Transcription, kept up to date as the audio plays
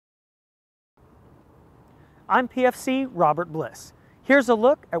I'm PFC Robert Bliss. Here's a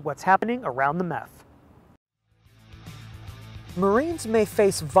look at what's happening around the MEF. Marines may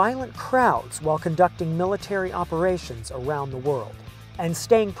face violent crowds while conducting military operations around the world, and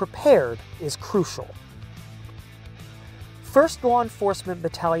staying prepared is crucial. 1st Law Enforcement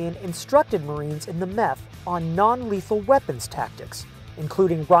Battalion instructed Marines in the MEF on non-lethal weapons tactics,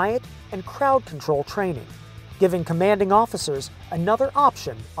 including riot and crowd control training, giving commanding officers another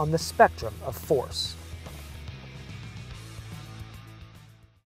option on the spectrum of force.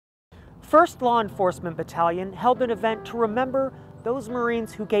 1st Law Enforcement Battalion held an event to remember those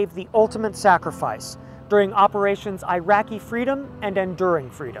Marines who gave the ultimate sacrifice during Operations Iraqi Freedom and Enduring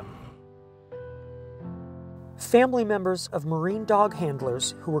Freedom. Family members of Marine dog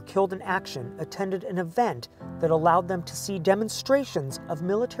handlers who were killed in action attended an event that allowed them to see demonstrations of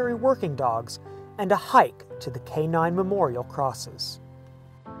military working dogs and a hike to the K9 Memorial crosses.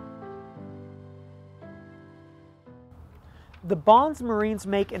 The bonds Marines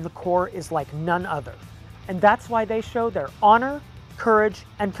make in the Corps is like none other, and that's why they show their honor, courage,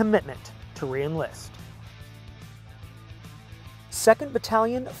 and commitment to re-enlist. 2nd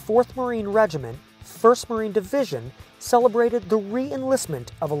Battalion, 4th Marine Regiment, 1st Marine Division celebrated the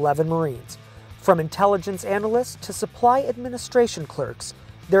re-enlistment of 11 Marines. From intelligence analysts to supply administration clerks,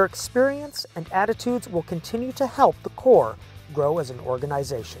 their experience and attitudes will continue to help the Corps grow as an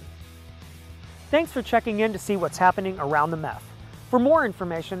organization. Thanks for checking in to see what's happening around the MEF. For more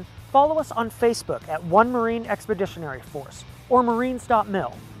information, follow us on Facebook at One Marine Expeditionary Force or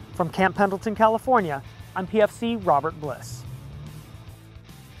Marines.mil. From Camp Pendleton, California, I'm PFC Robert Bliss.